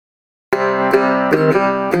What's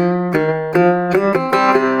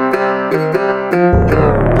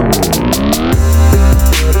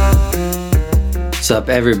up,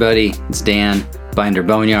 everybody? It's Dan, Binder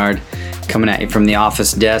Boneyard, coming at you from the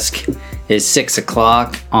office desk. It's 6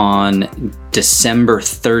 o'clock on December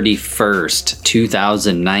 31st,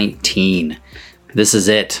 2019. This is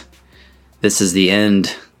it. This is the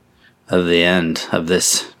end of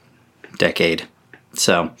this decade.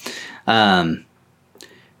 So,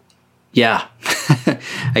 yeah,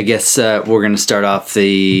 I guess we're going to start off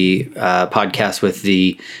the podcast with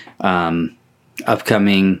the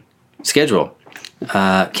upcoming schedule.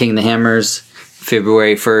 King of the Hammers,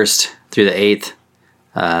 February 1st through the 8th.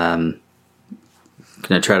 Gonna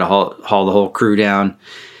try to haul the whole crew down.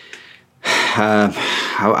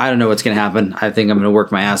 I don't know what's gonna happen. I think I'm gonna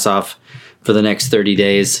work my ass off for the next 30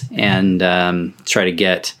 days and try to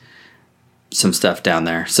get some stuff down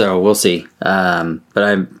there. So we'll see.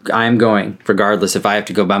 But I'm going regardless. If I have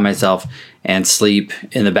to go by myself and sleep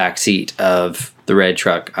in the back seat of the red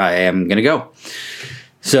truck, I am gonna go.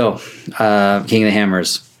 So, King of the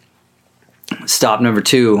Hammers. Stop number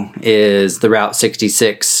 2 is the Route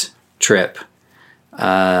 66 trip.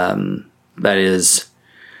 That is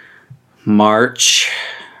March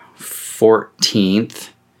 14th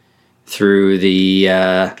through the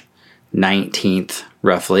 19th,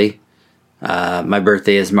 roughly. My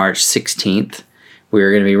birthday is March 16th.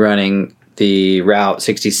 We're going to be running the Route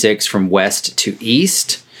 66 from west to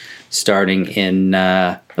east, starting in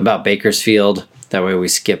about Bakersfield. That way we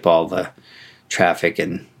skip all the traffic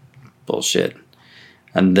and bullshit.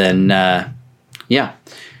 And then,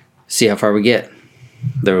 see how far we get.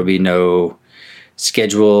 There will be no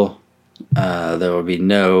schedule. There will be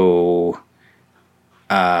no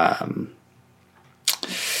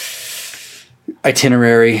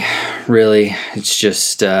itinerary, really. It's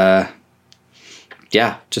just,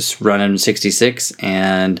 just running 66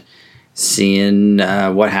 and seeing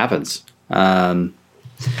what happens.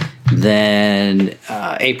 Then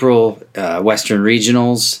April, Western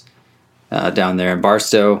Regionals down there in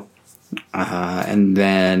Barstow. And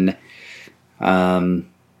then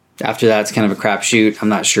after that, it's kind of a crapshoot. I'm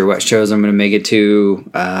not sure what shows I'm going to make it to.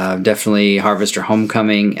 Definitely Harvester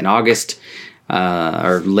Homecoming in August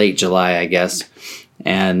or late July, I guess.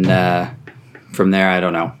 And from there, I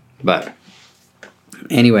don't know. But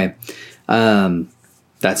anyway,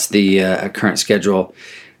 that's the current schedule.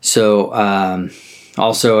 So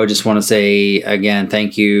also, I just want to say again,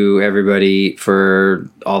 thank you everybody for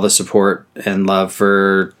all the support and love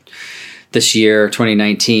for this year.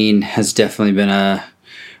 2019 has definitely been a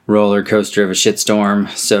roller coaster of a shitstorm.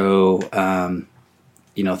 So,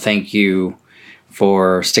 thank you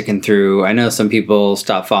for sticking through. I know some people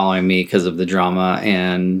stopped following me because of the drama,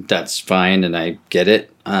 and that's fine, and I get it.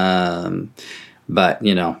 But,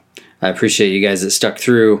 I appreciate you guys that stuck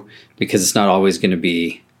through, because it's not always going to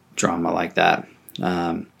be drama like that.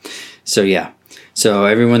 So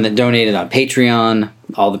everyone that donated on Patreon,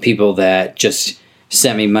 all the people that just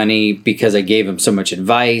sent me money because I gave them so much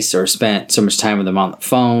advice or spent so much time with them on the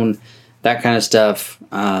phone, that kind of stuff.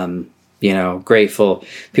 Grateful.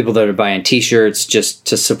 People that are buying t-shirts just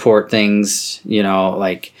to support things,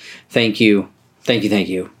 thank you.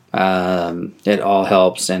 It all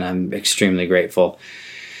helps, and I'm extremely grateful.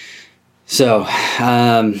 So,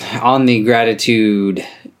 on the gratitude,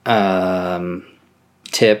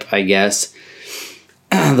 tip, I guess,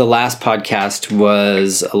 the last podcast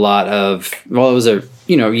was a lot of, it was a,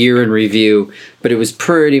 year in review, but it was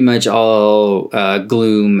pretty much all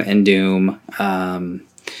gloom and doom, having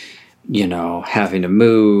to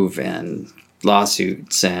move and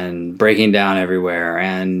lawsuits and breaking down everywhere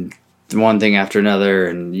and one thing after another.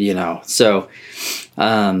 And, so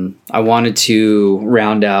I wanted to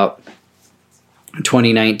round out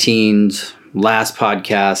 2019's last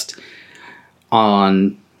podcast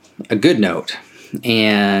on a good note,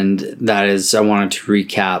 and that is, I wanted to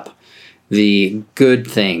recap the good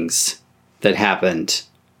things that happened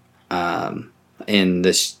in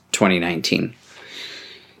this 2019.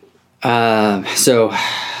 So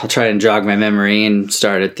I'll try and jog my memory and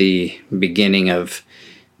start at the beginning of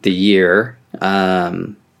the year.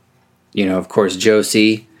 Of course,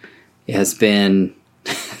 Josie has been,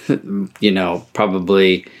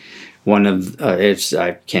 probably one of, I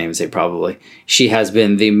can't even say probably, she has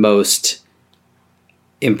been the most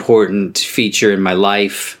important feature in my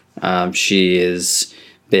life. She has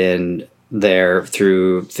been there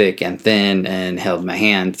through thick and thin and held my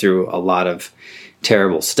hand through a lot of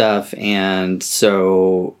terrible stuff. And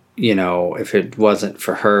so, if it wasn't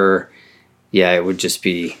for her, it would just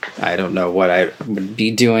be, I don't know what I would be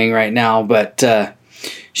doing right now, but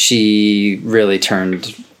she really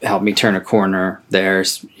turned helped me turn a corner there.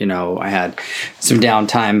 You know, I had some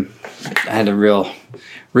downtime. I had a real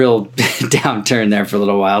downturn there for a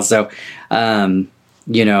little while. So,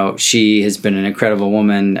 you know, she has been an incredible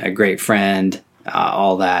woman, a great friend,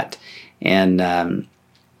 all that. And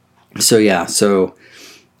so, you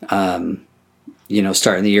know,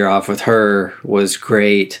 starting the year off with her was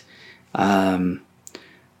great.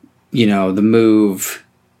 You know, the move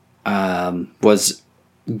was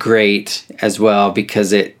great as well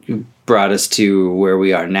because it brought us to where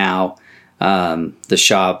we are now. The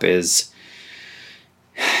shop is,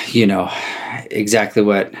 you know, exactly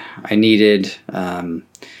what I needed.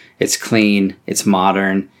 It's clean, it's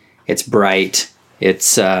modern, it's bright,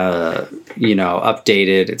 it's, you know,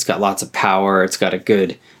 updated. It's got lots of power. It's got a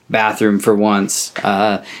good bathroom for once.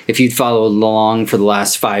 If you'd followed along for the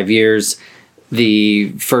last 5 years,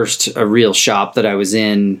 the first real shop that I was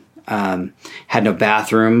in had no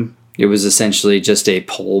bathroom. It was essentially just a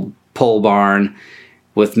pole barn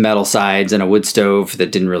with metal sides and a wood stove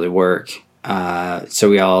that didn't really work. So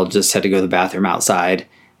we all just had to go to the bathroom outside.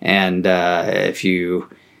 And if you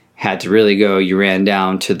had to really go, you ran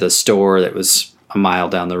down to the store that was a mile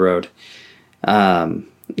down the road.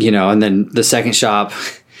 You know, and then the second shop,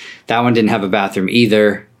 that one didn't have a bathroom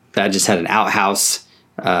either. That just had an outhouse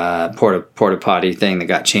porta potty thing that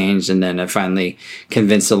got changed. And then I finally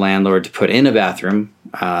convinced the landlord to put in a bathroom.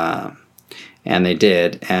 And they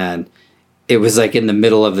did. And it was like in the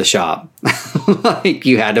middle of the shop. Like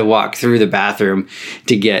you had to walk through the bathroom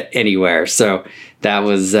to get anywhere. So that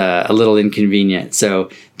was a little inconvenient. So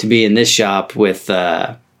to be in this shop with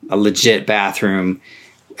a legit bathroom,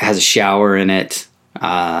 has a shower in it.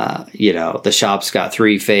 You know, the shop's got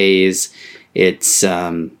 3-phase. It's,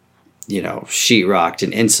 you know, sheetrocked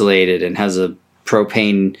and insulated and has a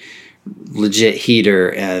propane legit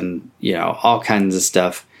heater and, you know, all kinds of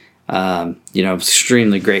stuff. You know, I'm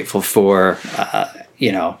extremely grateful for,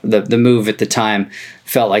 you know, the move at the time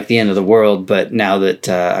felt like the end of the world, but now that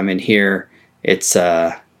I'm in here, it's,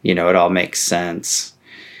 you know, it all makes sense.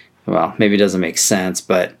 Well, maybe it doesn't make sense,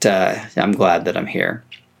 but I'm glad that I'm here.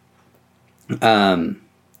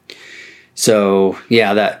 So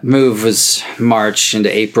yeah, that move was March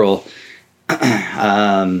into April.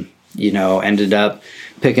 You know, ended up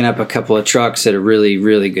picking up a couple of trucks at a really,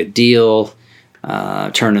 really good deal,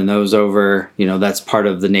 turning those over. You know, that's part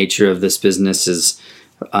of the nature of this business is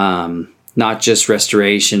not just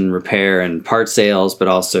restoration, repair, and part sales, but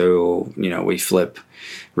also, you know, we flip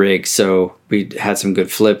rigs. So we had some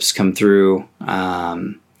good flips come through.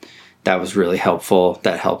 That was really helpful.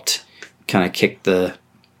 That helped kind of kick the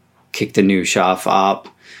new shop off,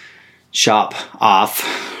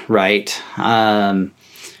 right?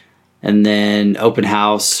 And then open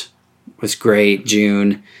house was great.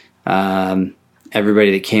 June,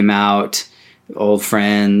 everybody that came out, old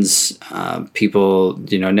friends, people,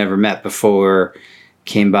 you know, never met before,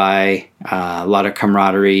 came by, a lot of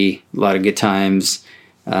camaraderie, a lot of good times.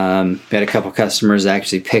 We had a couple customers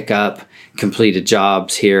actually pick up completed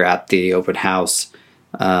jobs here at the open house.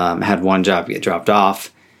 Had one job get dropped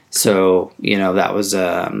off. So, you know, that was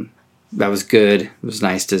good. It was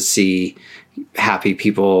nice to see happy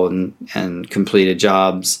people and completed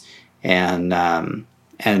jobs and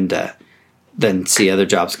then see other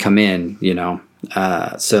jobs come in, you know.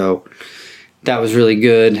 So that was really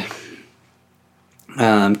good.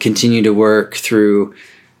 Continued to work through,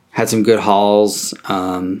 had some good hauls,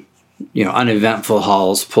 you know, uneventful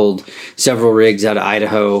hauls, pulled several rigs out of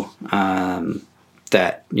Idaho,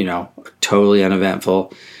 that, you know, totally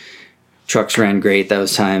uneventful. Trucks ran great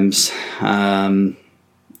those times.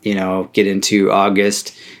 You know, get into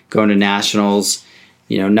August, going to nationals,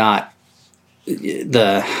 you know, not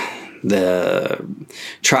the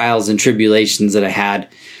trials and tribulations that I had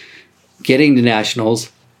getting to nationals.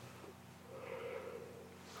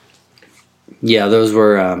 Yeah, those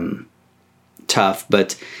were tough,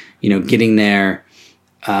 but, you know, getting there,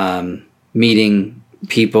 meeting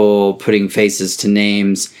people, putting faces to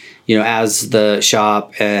names, you know, as the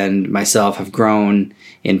shop and myself have grown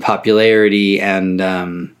in popularity and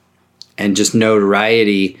just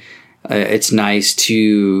notoriety, it's nice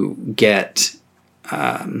to get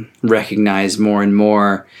recognized more and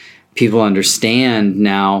more. People understand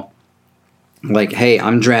now, like, hey,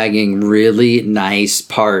 I'm dragging really nice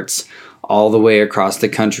parts all the way across the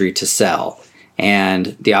country to sell,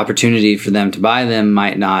 and the opportunity for them to buy them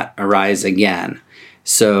might not arise again.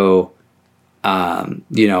 So,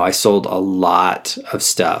 you know, I sold a lot of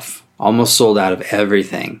stuff, almost sold out of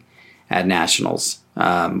everything at nationals,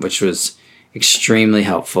 which was extremely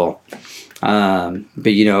helpful. But,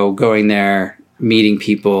 you know, going there, meeting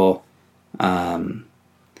people,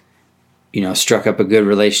 struck up a good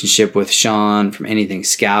relationship with Sean from Anything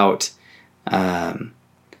Scout. And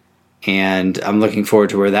I'm looking forward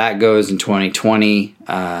to where that goes in 2020.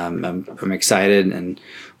 I'm excited, and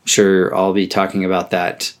I'm sure I'll be talking about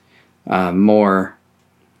that more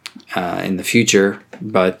in the future.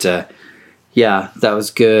 But yeah, that was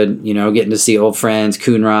good. Getting to see old friends,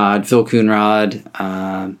 Coonrod, Phil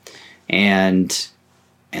Coonrod, and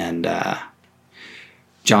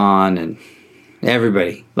John, and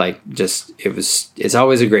everybody. It's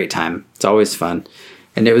always a great time. It's always fun.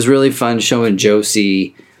 And it was really fun showing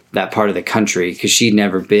Josie that part of the country, because she'd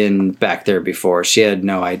never been back there before. She had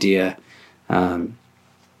no idea.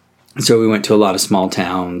 So we went to a lot of small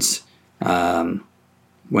towns,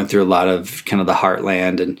 went through a lot of kind of the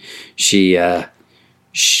heartland, and she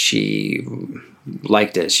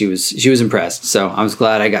liked it. She was impressed. So I was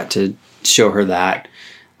glad I got to show her that.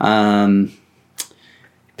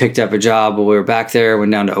 Picked up a job while we were back there,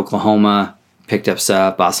 went down to Oklahoma, picked up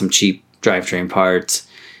stuff, bought some cheap drivetrain parts,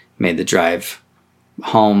 made the drive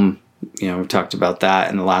home. We talked about that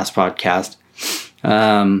in the last podcast.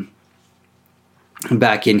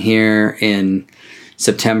 Back in here in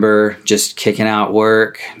September, just kicking out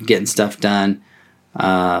work, getting stuff done.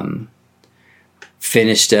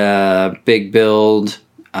 Finished a big build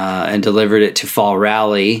and delivered it to Fall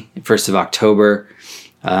Rally, 1st of October.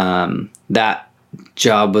 That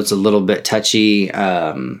job was a little bit touchy,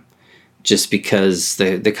 just because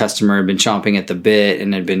the customer had been chomping at the bit,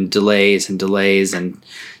 and had been delays and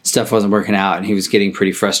stuff wasn't working out, and he was getting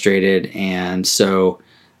pretty frustrated. And so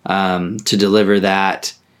to deliver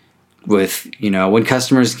that with, when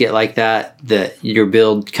customers get like that your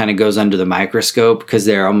build kind of goes under the microscope, because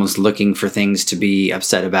they're almost looking for things to be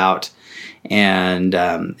upset about. And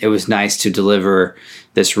it was nice to deliver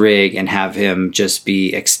this rig and have him just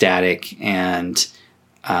be ecstatic and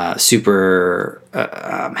super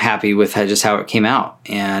happy with just how it came out.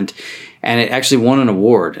 And it actually won an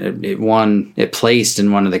award. It placed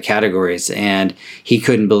in one of the categories, and he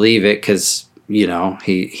couldn't believe it, because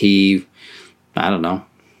he I don't know,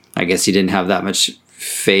 I guess he didn't have that much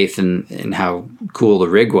faith in how cool the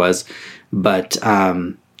rig was. But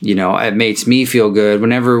it makes me feel good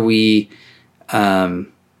whenever we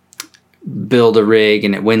build a rig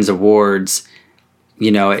and it wins awards.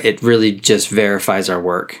 It really just verifies our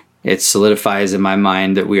work. It solidifies in my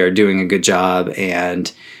mind that we are doing a good job, and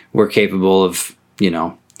we're capable of,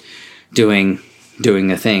 doing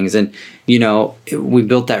the things. And, we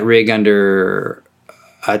built that rig under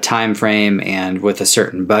a time frame and with a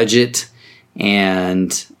certain budget.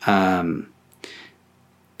 And, of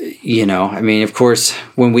course,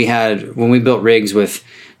 when we built rigs with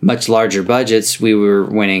much larger budgets, we were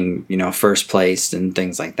winning, first place and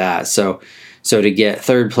things like that. So to get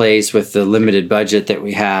third place with the limited budget that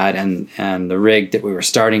we had and the rig that we were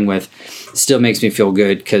starting with still makes me feel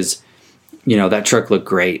good, because, that truck looked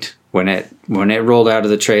great when it rolled out of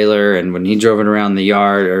the trailer, and when he drove it around the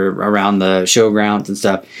yard or around the showgrounds and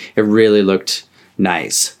stuff, it really looked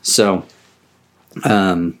nice. So,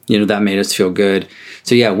 that made us feel good.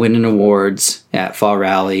 So yeah, winning awards at Fall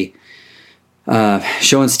Rally,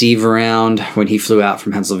 showing Steve around when he flew out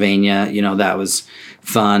from Pennsylvania, that was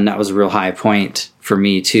fun. That was a real high point for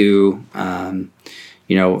me too.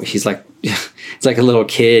 He's like, it's like a little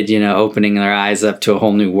kid, opening their eyes up to a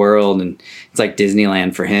whole new world. And it's like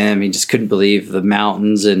Disneyland for him. He just couldn't believe the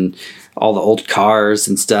mountains and all the old cars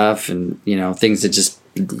and stuff, and, things that just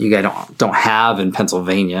you guys don't have in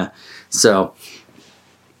Pennsylvania. So,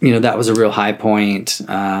 that was a real high point.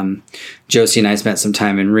 Josie and I spent some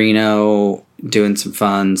time in Reno doing some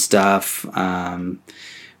fun stuff,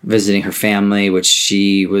 visiting her family, which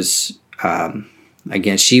she was,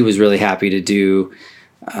 she was really happy to do.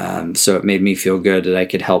 So it made me feel good that I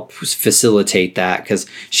could help facilitate that, because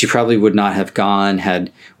she probably would not have gone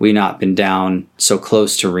had we not been down so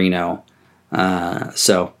close to Reno.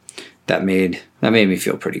 So that made me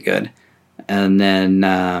feel pretty good. And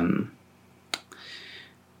then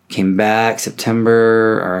came back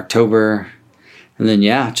September or October, and then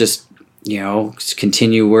just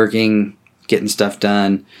continue working, getting stuff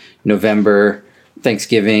done. November,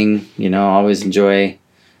 Thanksgiving, always enjoy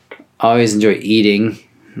eating.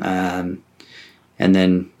 And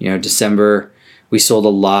then, December, we sold a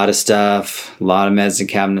lot of stuff, a lot of medicine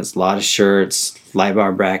cabinets, a lot of shirts, light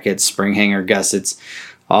bar brackets, spring hanger gussets,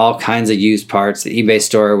 all kinds of used parts. The eBay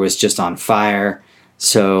store was just on fire.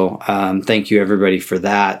 So thank you everybody for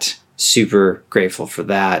that. Super grateful for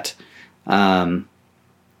that. I'm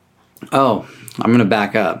going to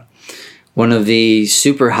back up. One of the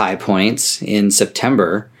super high points in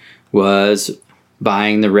September was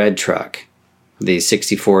buying the red truck, the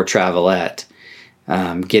 64 Travelette.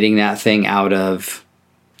 getting that thing out of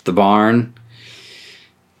the barn.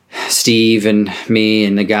 Steve and me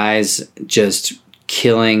and the guys just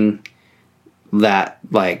killing that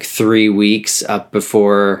like 3 weeks up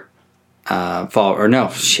before fall, or no,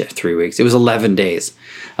 3 weeks. It was 11 days.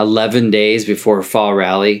 11 days before fall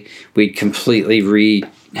rally, we'd completely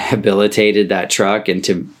rehabilitated that truck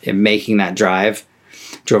into making that drive.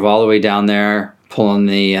 Drove all the way down there, pulling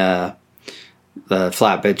the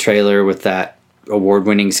flatbed trailer with that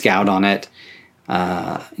award-winning Scout on it.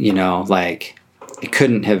 Like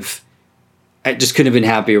I just couldn't have been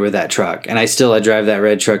happier with that truck. And I drive that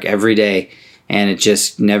red truck every day, and it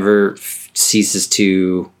just never ceases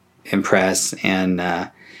to impress. And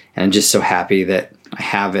I'm just so happy that I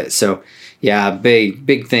have it. So yeah,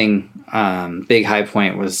 big thing, big high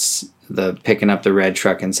point was the picking up the red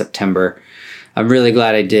truck in September. I'm really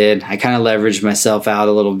glad I did. I kind of leveraged myself out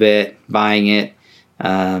a little bit buying it.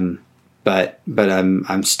 But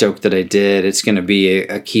I'm stoked that I did. It's going to be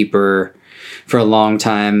a keeper for a long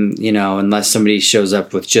time, unless somebody shows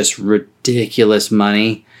up with just ridiculous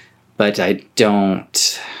money. But I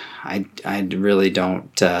really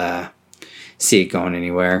don't see it going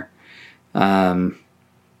anywhere. So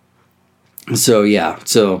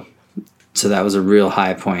that was a real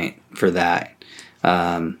high point for that.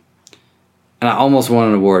 And I almost won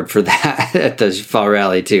an award for that at the fall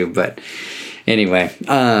rally too. But anyway,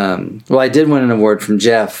 I did win an award from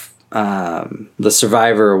Jeff, the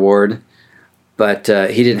Survivor Award, but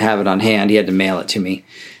he didn't have it on hand. He had to mail it to me.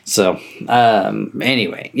 So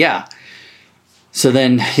anyway, yeah. So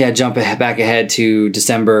then, jump back ahead to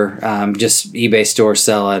December, just eBay store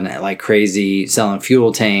selling like crazy, selling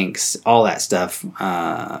fuel tanks, all that stuff.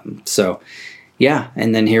 And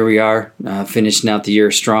then here we are, finishing out the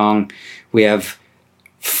year strong. We have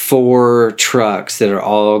 4 trucks that are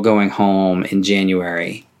all going home in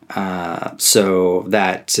January. So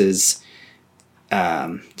that is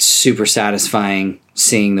super satisfying,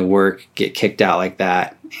 seeing the work get kicked out like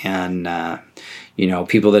that. And,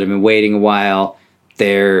 people that have been waiting a while,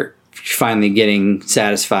 they're finally getting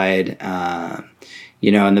satisfied, and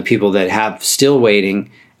the people that have still waiting,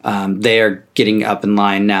 they are getting up in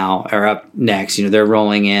line now, or up next. They're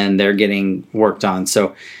rolling in, they're getting worked on.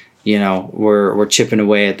 So, we're chipping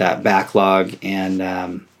away at that backlog, and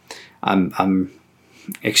I'm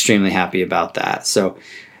extremely happy about that. So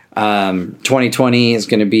 2020 is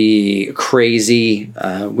going to be crazy.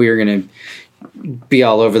 We're going to be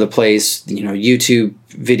all over the place. YouTube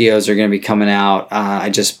videos are going to be coming out. I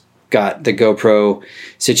just got the GoPro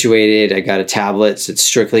situated. I got a tablet. So it's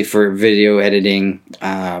strictly for video editing.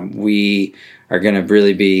 We are going to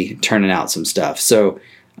really be turning out some stuff. So,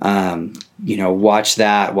 watch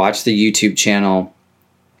that. Watch the YouTube channel.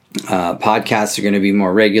 Podcasts are going to be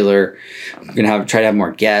more regular. I'm going to try to have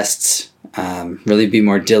more guests. Really be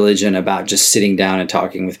more diligent about just sitting down and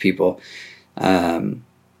talking with people. And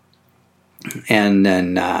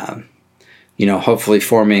then, hopefully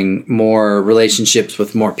forming more relationships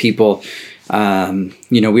with more people.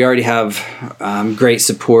 We already have great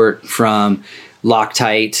support from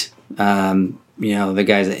Loctite. The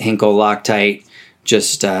guys at Hinkle Loctite,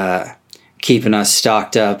 just keeping us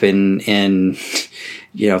stocked up in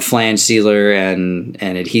flange sealer and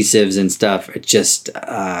adhesives and stuff. It just,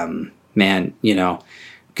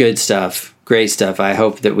 good stuff, great stuff. I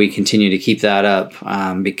hope that we continue to keep that up,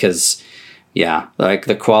 because like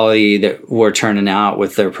the quality that we're turning out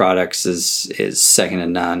with their products is second to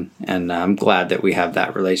none. And I'm glad that we have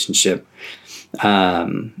that relationship.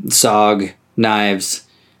 SOG knives,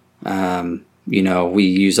 we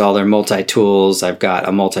use all their multi-tools. I've got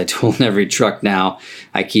a multi-tool in every truck now.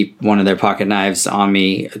 I keep one of their pocket knives on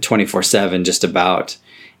me 24/7 just about.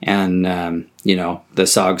 And, the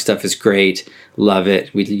SOG stuff is great. Love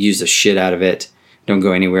it. We use the shit out of it. Don't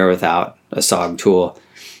go anywhere without a SOG tool.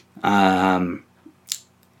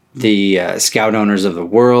 The Scout Owners of the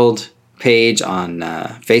World page on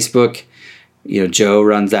Facebook, Joe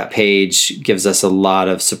runs that page, gives us a lot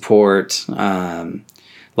of support, for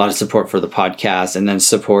the podcast, and then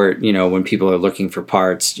support, when people are looking for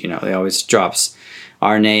parts, they always drops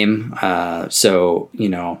our name. So,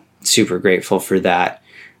 super grateful for that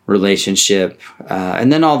relationship.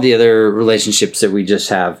 And then all the other relationships that we just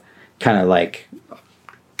have kind of like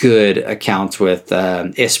good accounts with.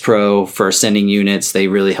 ISPRO for sending units. They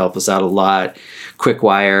really help us out a lot.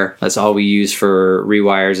 QuickWire, that's all we use for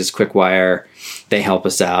rewires is QuickWire. They help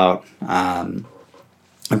us out.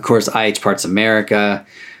 Of course, IH Parts America.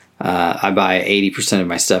 I buy 80% of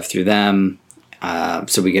my stuff through them.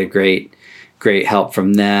 So we get a great help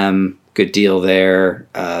from them. Good deal there.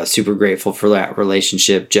 Super grateful for that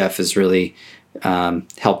relationship. Jeff is really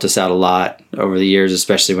helped us out a lot over the years,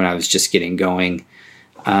 especially when I was just getting going.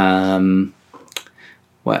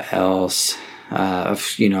 What else?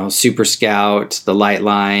 Super Scout, the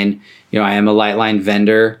Lightline. I am a Lightline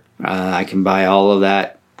vendor. I can buy all of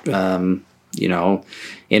that,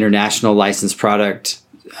 international licensed product.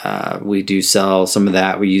 We do sell some of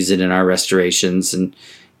that. We use it in our restorations and,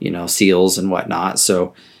 seals and whatnot.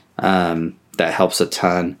 So that helps a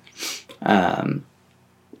ton. And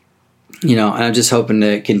I'm just hoping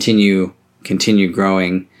to continue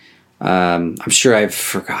growing. I'm sure I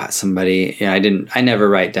forgot somebody. I never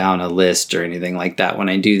write down a list or anything like that when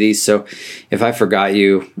I do these. So if I forgot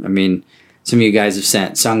you, some of you guys have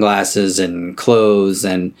sent sunglasses and clothes,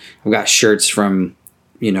 and I've got shirts from,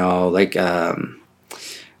 the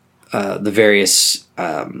various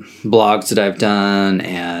blogs that I've done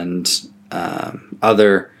and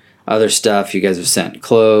other stuff. You guys have sent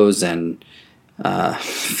clothes and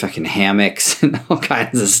fucking hammocks and all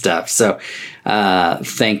kinds of stuff. So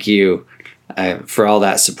thank you for all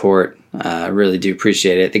that support. I really do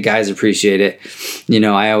appreciate it. The guys appreciate it.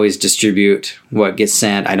 I always distribute what gets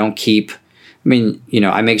sent. I don't keep.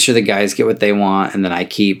 I make sure the guys get what they want, and then I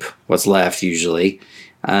keep what's left usually.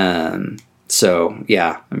 So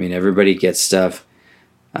yeah, everybody gets stuff.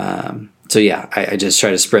 So yeah, I just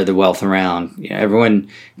try to spread the wealth around. Everyone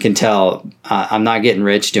can tell I'm not getting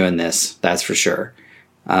rich doing this. That's for sure.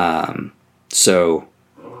 So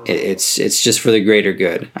it's just for the greater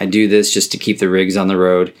good. I do this just to keep the rigs on the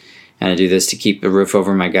road, and I do this to keep the roof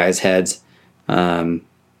over my guys' heads.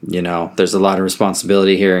 There's a lot of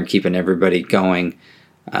responsibility here in keeping everybody going.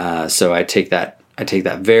 So I take that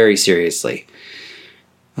very seriously.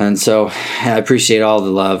 And so I appreciate all the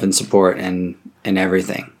love and support and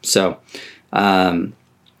everything. So,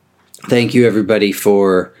 thank you everybody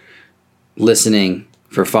for listening,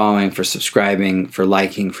 for following, for subscribing, for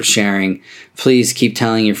liking, for sharing. Please keep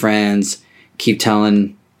telling your friends, keep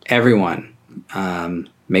telling everyone.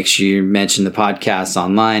 Make sure you mention the podcast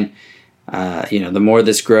online. The more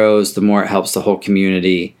this grows, the more it helps the whole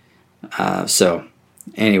community. So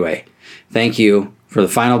anyway, thank you for the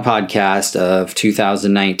final podcast of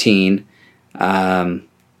 2019.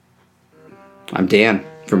 I'm Dan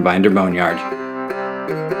from Binder Boneyard.